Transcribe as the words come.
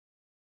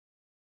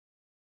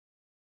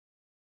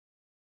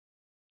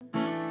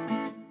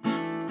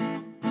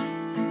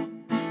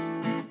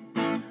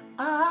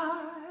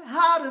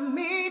to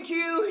meet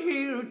you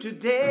here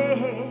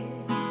today.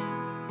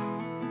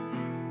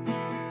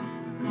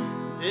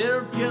 There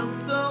are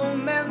just so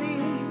many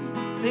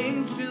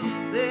things to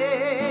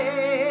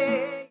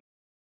say.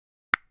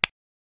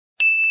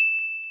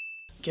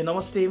 Okay,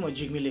 namaste, I'm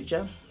Jigmee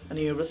Lepcha. And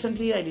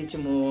recently I did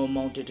some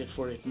Mounted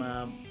for it,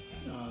 my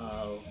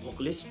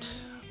vocalist.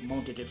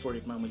 Mounted for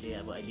it, my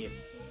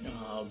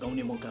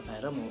गाउने मौका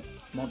पाएर म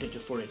mounted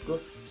for it को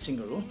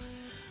singer हो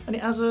अनि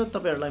आज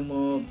तपाईहरुलाई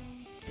म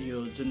यो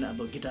जुन अब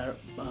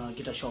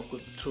गिटार शपको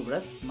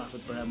थ्रुबाट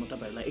मार्फतबाट म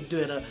तपाईहरुलाई एक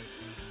दुईवटा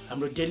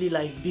हाम्रो डेली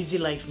लाइफ बिजी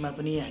लाइफमा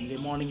पनि हामीले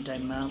मर्निङ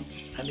टाइममा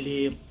हामीले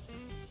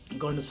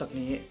गर्न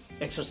सक्ने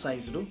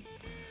एक्सरसाइजहरु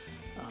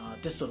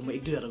त्यस्तोहरु म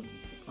एक दुईवटा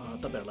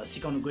तपाईहरुलाई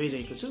सिकाउन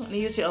गइरहेको छु अनि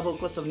यो चाहिँ अब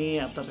कस्तो पनि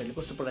अब तपाईहरुले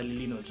कस्तो प्रकारले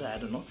लिनुहुन्छ आई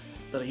डोन्ट नो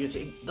तर यो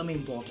चाहिँ एकदमै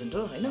इम्पोर्टेन्ट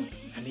हो हैन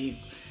हामी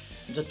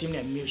जति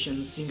पनि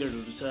म्युजिशियन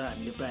सिंगरहरु छ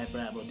हामीले प्राय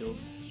अब त्यो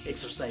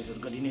एक्सरसाइजहरु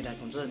गरि नै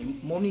राखेको हुन्छ अनि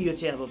म पनि यो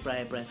चाहिँ अब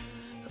प्राय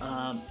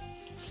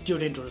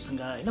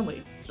स्टुडेन्टहरुसँग हैन म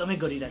एकदमै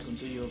गरिरहेको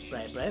हुन्छु यो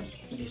प्राय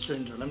अनि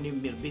स्टुडेन्टहरुलाई पनि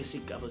मेरो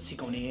बेसिक अब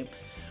सिकाउने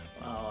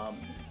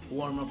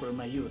वार्म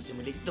अपहरुमा योहरु चाहिँ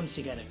मैले एकदम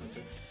सिकाइरहेको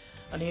हुन्छु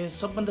अनि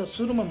सबभन्दा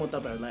सुरुमा म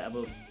तपाईहरुलाई अब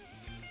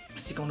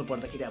सिकाउनु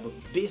पर्दाखेरि अब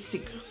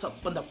बेसिक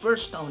सबभन्दा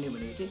फर्स्ट आउने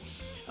भनेको चाहिँ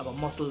अब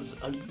मसल्स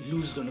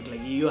लुज गर्नको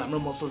लागि यो हाम्रो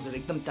मसल्सहरु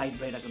एकदम टाइट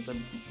भइरहेको हुन्छ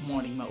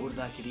मर्निङमा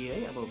उठ्दाखेरि है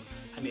अब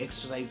हामी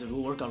एक्सरसाइजहरु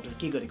वर्कआउटहरु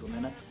के गरेको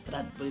हुँदैन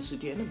रातभरि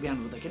सुति हैन बिहान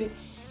उठ्दाखेरि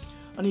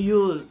अनि यो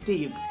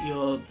त्यही यो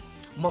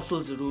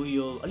मसल्सहरु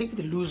यो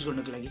अलिकति लुज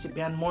गर्नको लागि चाहिँ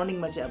बिहान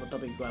मर्निङमा चाहिँ अब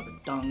तपाईको अब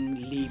टङ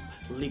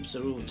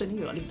लिप्सहरु हुन्छ नि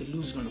यो अलिकति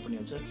लुज गर्नुपर्ने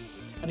हुन्छ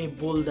अनि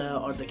बोल्दा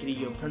अड्दाखेरि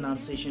यो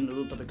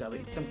प्रोनाउन्सिएसनहरु तपाईको अब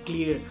एकदम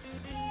क्लियर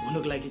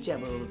हुनको लागि चाहिँ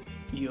अब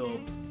यो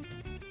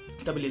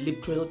तपाईले लिप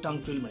ट्रिल टङ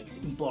ट्रिल भनेको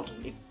चाहिँ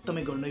इम्पोर्टेन्ट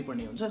एकदमै गर्नै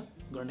पर्ने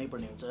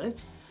हुन्छ है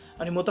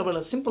अनि म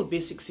तपाईलाई सिम्पल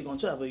बेसिक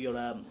सिकाउँछु अब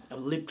एउटा अब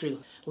लिप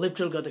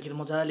ट्रिल गर्दाखेरि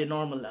मजाले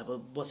नर्मल अब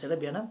बसेर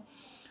बिहान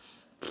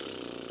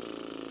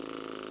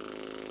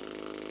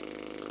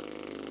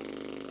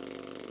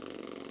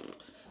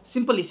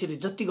सिम्पल यसरी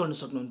जति गर्न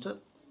सक्नुहुन्छ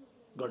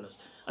गर्नुस्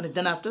अनि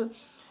देन आफ्टर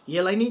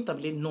यसलाई नि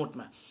तपाईले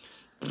नोटमा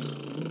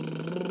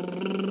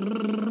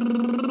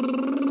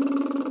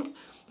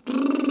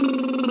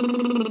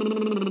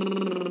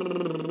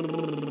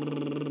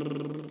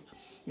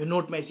यो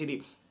नोटमा यसरी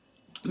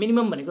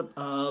मिनिमम भनेको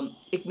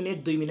 1 मिनेट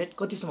 2 मिनेट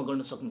कतिसम्म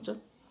गर्न सक्नुहुन्छ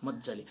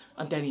मज्जाले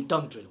अनि त्यहाँदेखि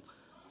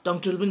टङ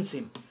ट्रिल पनि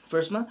सेम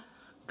फर्स्टमा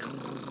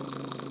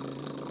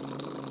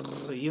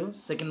यो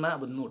सेकेन्डमा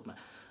अब नोटमा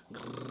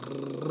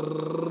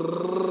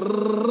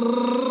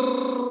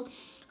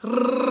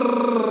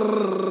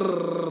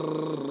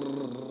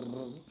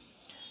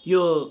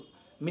यो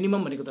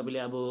मिनिमम भनेको तपाईले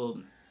अब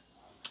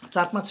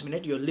 4-5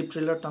 मिनेट यो लिप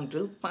ट्रिल र टङ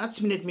ट्रिल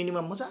 5 मिनेट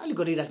मिनिमम मजाले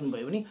गरिराख्नु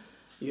भयो भने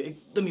यो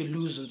एकदम यो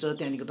लुज हुन्छ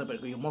त्यहाँदेखि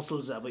तपाईहरुको यो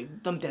मसल्स अब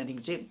एकदम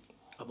त्यहाँदेखि चाहिँ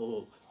अब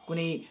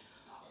कुनै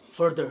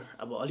फर्दर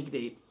अब अलिकति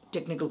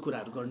टेक्निकल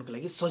कुराहरु गर्नको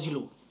लागि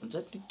सजिलो हुन्छ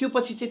त्यो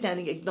पछि चाहिँ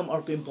त्यहाँदेखि एकदम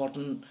अर्को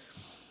इम्पोर्टेन्ट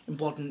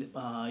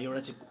एउटा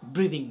चाहिँ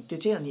ब्रिदिङ त्यो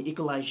चाहिँ अनि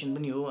इक्वलाइजेसन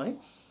पनि हो है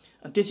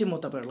अनि त्यो चाहिँ म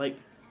तपाईहरुलाई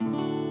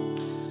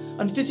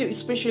अनि त्यो चाहिँ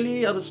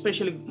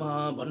स्पेशली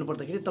भन्नु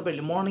पर्दाखेरि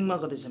तपाईहरुले मर्निङमा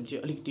गर्दैछन्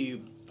चाहिँ अलिकति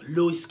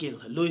लो स्केल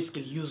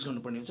युज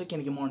गर्नुपर्ने हुन्छ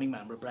किनकि मर्निङमा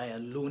हाम्रो प्राय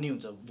लो नै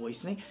हुन्छ भोइस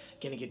नै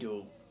किनकि त्यो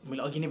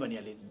मैले अघि नै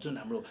भनिहालेँ जुन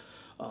हाम्रो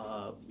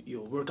यो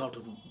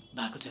वर्कआउटहरु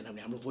भएको छैन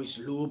भने हाम्रो भोइस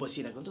लो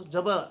बसिरहेको हुन्छ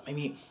जब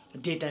हामी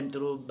डे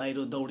टाइमतिर बाहिर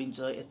दौडिन्छ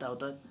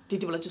यताउता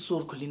त्यति बेला चाहिँ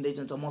स्वर खोलिँदै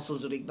जान्छ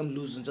मसल्सहरु एकदम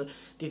लुज हुन्छ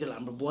त्यति बेला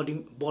हाम्रो बडी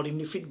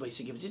पनि फिट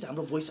भइसकेपछि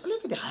हाम्रो भोइस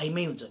अलिकति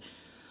हाईमै हुन्छ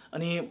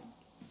अनि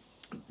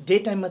डे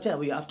टाइममा चाहिँ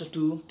अब यो आफ्टर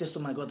 2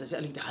 त्यस्तोमा गर्दा चाहिँ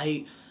अलिकति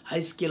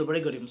हाई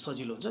स्केलबाटै गरे पनि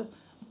सजिलो हुन्छ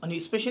अनि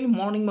स्पेशली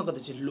मर्निङमा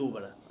गर्दा चाहिँ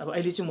लोबाट अब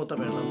अहिले चाहिँ म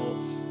तपाईहरुलाई म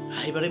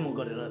हाईबाटै म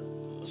गरेर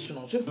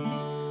सुनाउँछु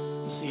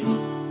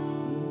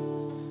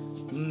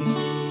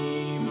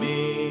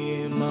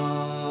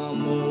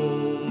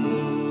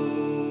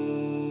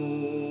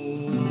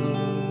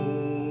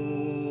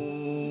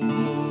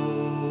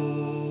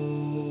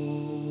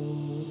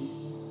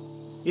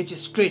यो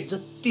चाहिँ स्ट्रेट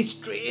जति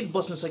स्ट्रेट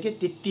बस्नु सक्यो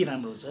त्यति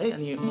राम्रो हुन्छ है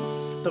अनि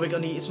तपाईको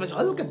अनि यसमा चाहिँ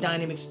हल्का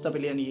डायनामिक्स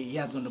तपाईले अनि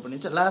याद गर्नुपर्ने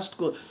हुन्छ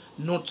लास्टको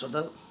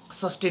नोट्सहरु त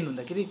सस्टेन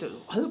हुँदाखेरि त्यो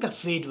हल्का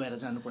फेड भएर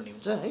जानुपर्ने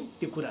हुन्छ है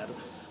त्यो कुराहरु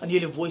अनि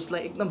यसले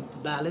भोइसलाई एकदम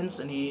ब्यालेन्स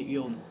अनि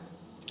यो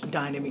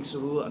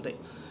डायनामिक्सहरु अन्त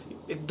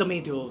एकदमै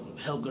त्यो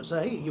हेल्प गर्छ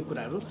है यो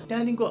कुराहरु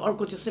त्यहाँदेखिको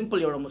अर्को चाहिँ सिम्पल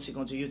एउटा म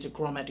सिकाउँछु यो चाहिँ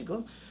क्रोमेटिक हो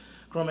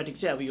क्रोमेटिक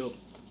चाहिँ अब यो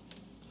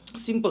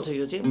सिम्पल छ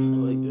यो चाहिँ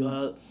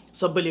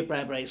सबैले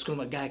प्राय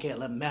स्कुलमा गाएकै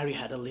होला म्यारी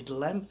ह्याड अ लिटल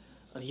ल्याम्ब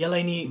अनि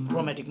यसलाई नि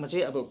क्रोमेटिकमा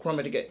चाहिँ अब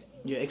क्रोमेटिक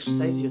यो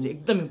एक्सरसाइज यो चाहिँ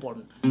एकदम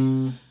important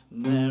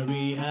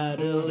Mary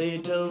had a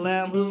little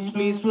lamb whose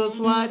fleece was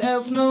white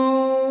as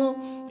snow.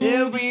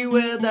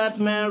 Everywhere that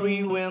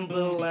Mary went,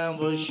 the lamb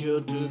was sure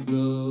to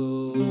go.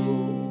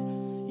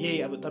 यही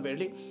अब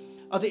तपाईहरुले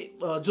अझै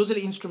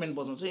जसले इन्स्ट्रुमेन्ट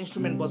बजाउँछ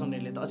इन्स्ट्रुमेन्ट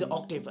बजाउनेले त अझै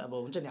अक्टेभ अब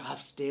हुन्छ नि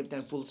हाफ स्टेप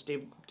त्यहाँ फुल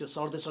स्टेप त्यो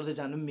सर्दै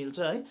जानु पनि मिल्छ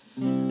है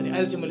अनि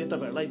अहिले चाहिँ मैले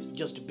तपाईहरुलाई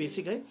जस्ट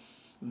बेसिक है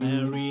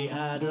Mary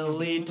had a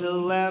little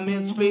lamb,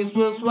 its fleece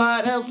was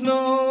white as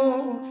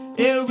snow.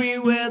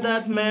 Everywhere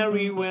that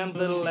Mary went,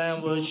 the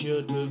lamb was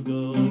sure to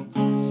go.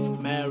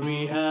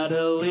 Mary had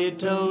a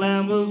little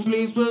lamb whose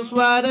fleece was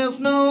white as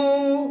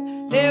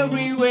snow.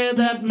 Everywhere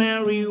that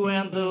Mary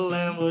went, the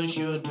lamb was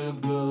sure to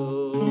go.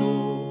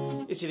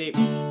 यसरी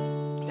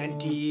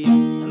त्यहाँदेखि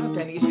होइन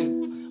त्यहाँदेखि यसरी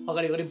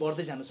अगाडि अगाडि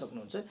बढ्दै जान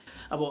सक्नुहुन्छ।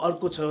 अब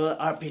अर्को छ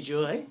आर्पेजियो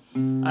है,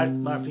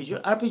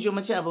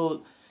 आर्पेजियोमा चाहिँ अब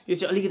यो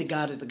चाहिँ अलिकति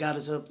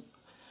गाह्रो छ।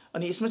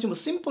 अनि यसमा चाहिँ म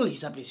सिम्पल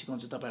हिसाबले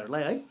सिकाउँछु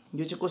तपाईँहरूलाई है।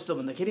 यो चाहिँ कस्तो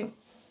भन्दाखेरि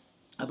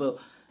अब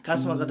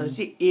खासमा गर्दाखेरि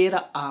चाहिँ ए र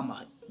आमा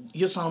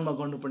यो साउन्डमा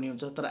गर्नुपर्ने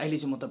हुन्छ, तर अहिले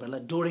चाहिँ म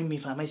तपाईँहरूलाई डो रे मी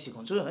फामै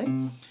सिकाउँछु है।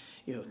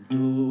 यो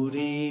डो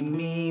रे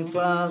मी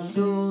फा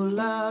सो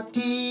ला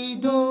टी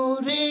डो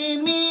रे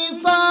मी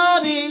फा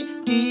रे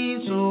टी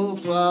सो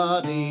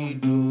फा रे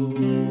डो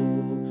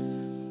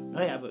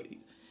है। अब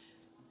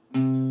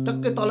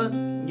टक्कै तल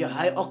यो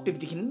हाई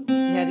अक्टेभदेखि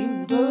यहाँदेखि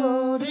डो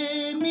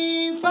रे मी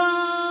फा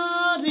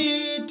रे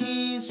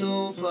टी सो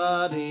फा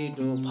रे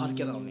डो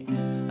फर्केर आउने।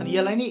 अनि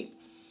यसलाई नि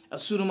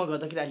सुरुमा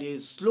गर्दाखेरि अहिले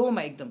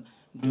स्लोमा एकदम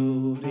डो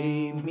रे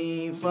मी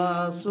फा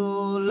सो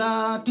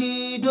ला टी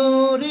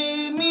डो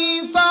रे मी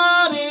फा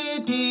रे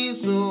टी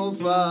सो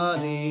फा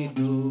रे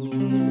डो।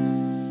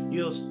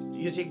 यो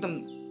चाहिँ एकदम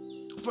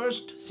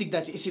फर्स्ट सिक्दा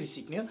चाहिँ यसरी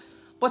सिक्ने हो।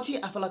 पछि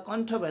आफूलाई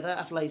कण्ठ भएर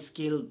आफूलाई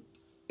स्केल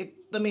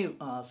एकदमै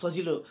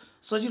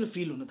सजिलो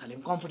फिल हुन थाल्यो,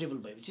 कम्फर्टेबल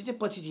भएपछि चाहिँ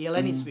पछि चाहिँ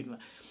यसलाई नै स्पिडमा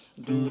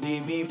डो रे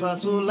मी फा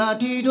सो ला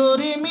टी डो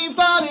रे मी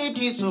फा रे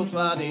टी सो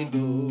फा रे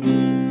डो।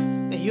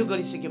 यो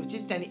गरिसकेपछि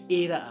त्यहाँदेखि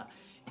ए र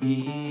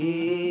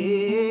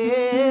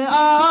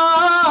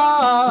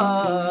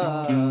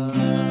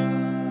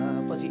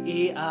पछि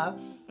ए आ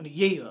अनि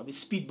यही हो। अब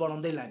स्पिड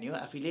बढाउँदै लाने हो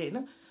आफैले होइन।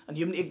 अनि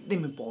यो पनि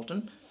एकदम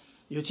इम्पोर्टेन्ट।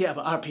 यो चाहिँ अब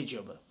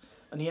आर्पेजियो भयो।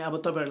 अनि अब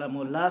तपाईँहरूलाई म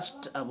लास्ट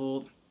अब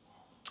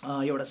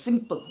एउटा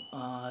सिम्पल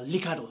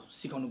लिखारो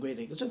सिकाउनु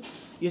गइरहेको छु।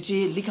 यो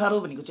चाहिँ लिखारो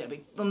भनेको चाहिँ अब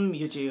एकदम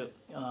यो चाहिँ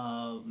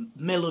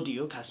मेलोडी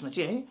हो खासमा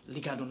चाहिँ है,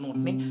 लिखारो नोट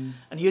नै।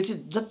 अनि यो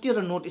चाहिँ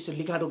जतिवटा नोट यसरी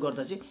लिखारो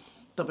गर्दा चाहिँ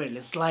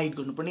तपाईँहरूले स्लाइड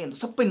गर्नुपर्ने अन्त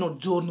सबै नोट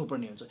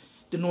जोड्नुपर्ने हुन्छ,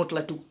 त्यो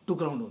नोटलाई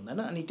टुक्राउनु हुँदैन।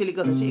 अनि त्यसले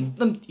गर्दा चाहिँ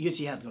एकदम यो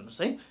चाहिँ याद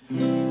गर्नुहोस् है।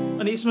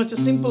 अनि यसमा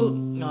चाहिँ सिम्पल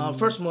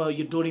फर्स्ट म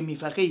यो डो रे मी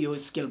फाकै यो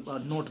स्केल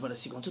नोटबाट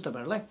सिकाउँछु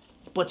तपाईँहरूलाई।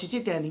 पछि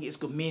चाहिँ त्यहाँदेखि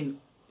यसको मेन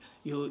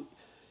यो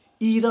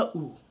इ र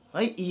उ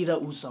है, इ र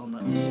उ साउन्डमा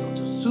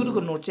सिकाउँछु।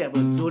 सुरुको नोट चाहिँ अब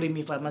डो रे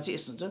मी फामा चाहिँ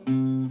यस्तो हुन्छ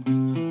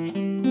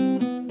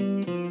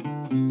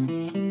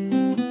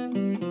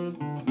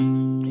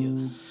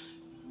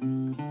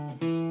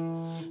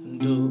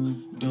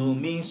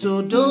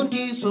सो डो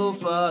टी सो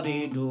फा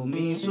रे डो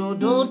me so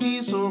do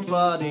T so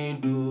फा रे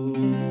डो।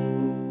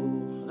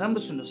 राम्रो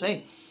सुन्नुहोस् है।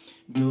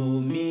 डो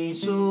me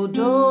so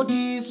do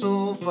T so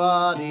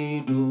फा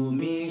रे डो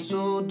me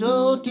so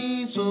do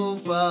T so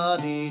फा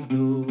रे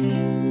डो।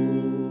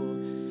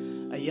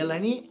 यसलाई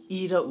नि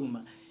इ र उमा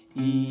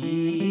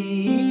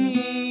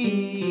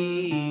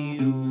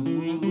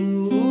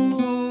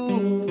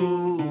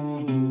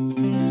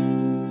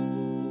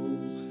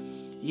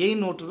यही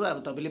नोटहरू अब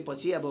तपाईँले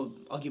पछि अब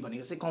अघि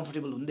भनेको जस्तै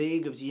कम्फर्टेबल हुँदै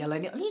गएपछि यसलाई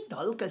नि अलिक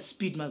हल्का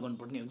स्पिडमा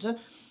गर्नुपर्ने हुन्छ।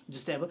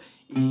 जस्तै अब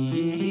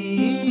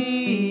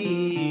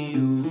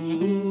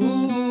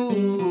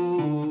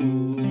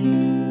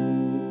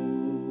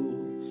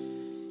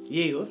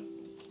यही हो।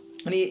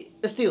 अनि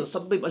यस्तै हो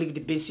सबै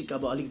अलिकति बेसिक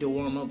अब अलिकति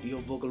वार्मअप, यो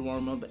भोकल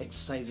वार्मअप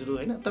एक्सर्साइजहरू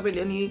होइन।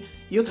 तपाईँले अनि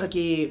यो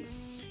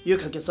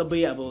खालके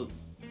सबै अब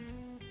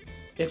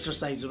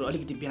एक्सर्साइजहरू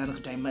अलिकति बिहानको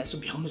टाइममा यसो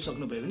भ्याउनु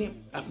सक्नुभयो भने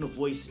आफ्नो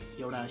भोइस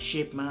एउटा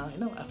सेपमा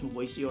होइन, आफ्नो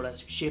भोइस एउटा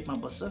सेपमा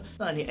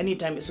बस्छ। अनि एनी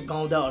टाइम यसो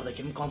गाउँदा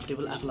अर्दाखेरि पनि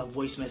कम्फर्टेबल, आफूलाई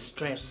भोइसमा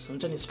स्ट्रेस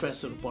हुन्छ नि,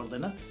 स्ट्रेसहरू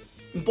पर्दैन।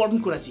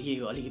 इम्पोर्टेन्ट कुरा चाहिँ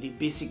यही हो। अलिकति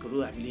बेसिकहरू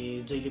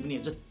हामीले जहिले पनि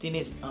जति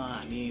नै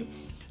हामी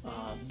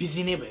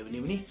बिजी नै भयो भने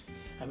पनि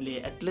हामीले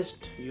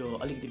एटलिस्ट यो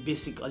अलिकति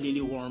बेसिक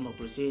अलिअलि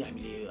वार्मअपहरू चाहिँ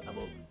हामीले अब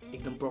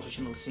एकदम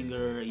प्रोफेसनल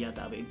सिङ्गर या त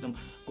अब एकदम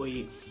कोही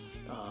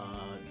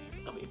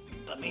अब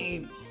एकदमै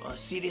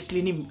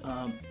सिरियसली नै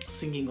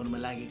सिङ्गिङहरूमा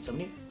लागेको छ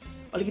भने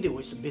अलिकति हो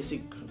यस्तो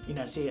बेसिक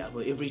यिनीहरू चाहिँ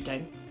अब एभ्री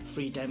टाइम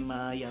फ्री टाइममा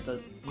या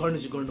त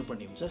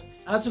गर्नुपर्ने हुन्छ।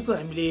 आजको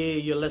हामीले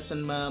यो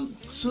लेसनमा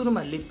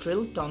सुरुमा लिप ट्रेल,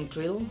 टङ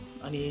ट्रेल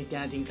अनि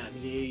त्यहाँदेखि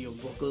हामीले यो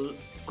भोकल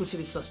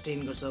कसरी सस्टेन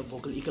गर्छ,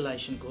 भोकल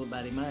इक्वलाइजेसनको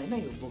बारेमा होइन,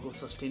 यो भोकल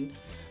सस्टेन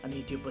अनि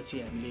त्यो पछि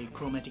हामीले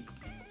क्रोमेटिक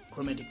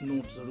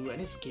नोट्सहरू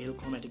होइन,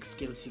 क्रोमेटिक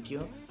स्केल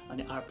सिक्यो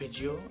अनि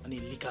आर्पेजियो अनि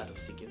लिखारो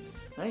सिक्यो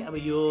है। अब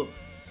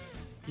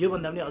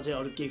योभन्दा पनि अझै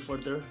अरू केही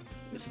फर्दर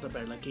यस्तो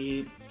तपाईँहरूलाई केही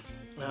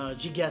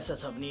जिज्ञासा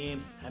छ भने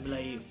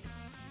हामीलाई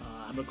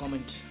हाम्रो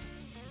कमेन्ट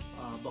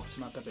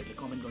बक्समा तपाईँहरूले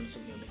कमेन्ट गर्न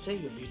सक्नुहुनेछ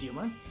यो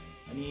भिडियोमा।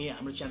 अनि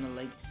हाम्रो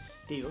च्यानललाई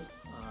त्यही हो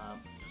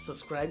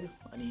सब्सक्राइब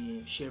अनि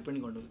सेयर पनि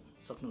गर्नु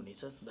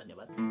सक्नुहुनेछ।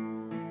 धन्यवाद।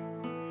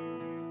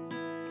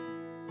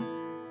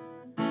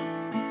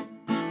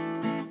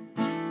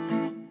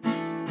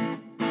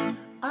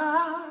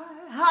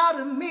 How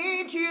to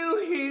meet you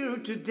here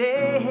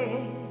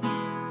today.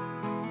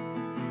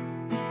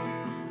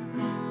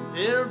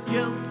 There are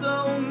just so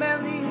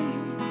many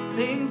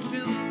things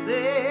to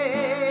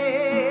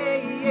say.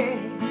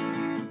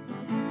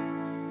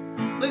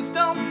 Please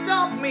don't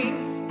stop me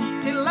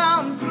till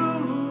I'm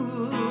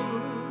through.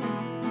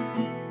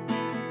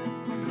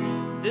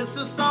 This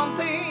is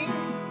something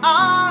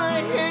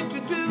I hate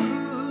to do.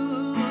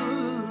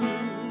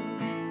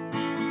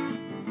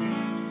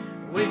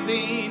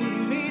 nothing.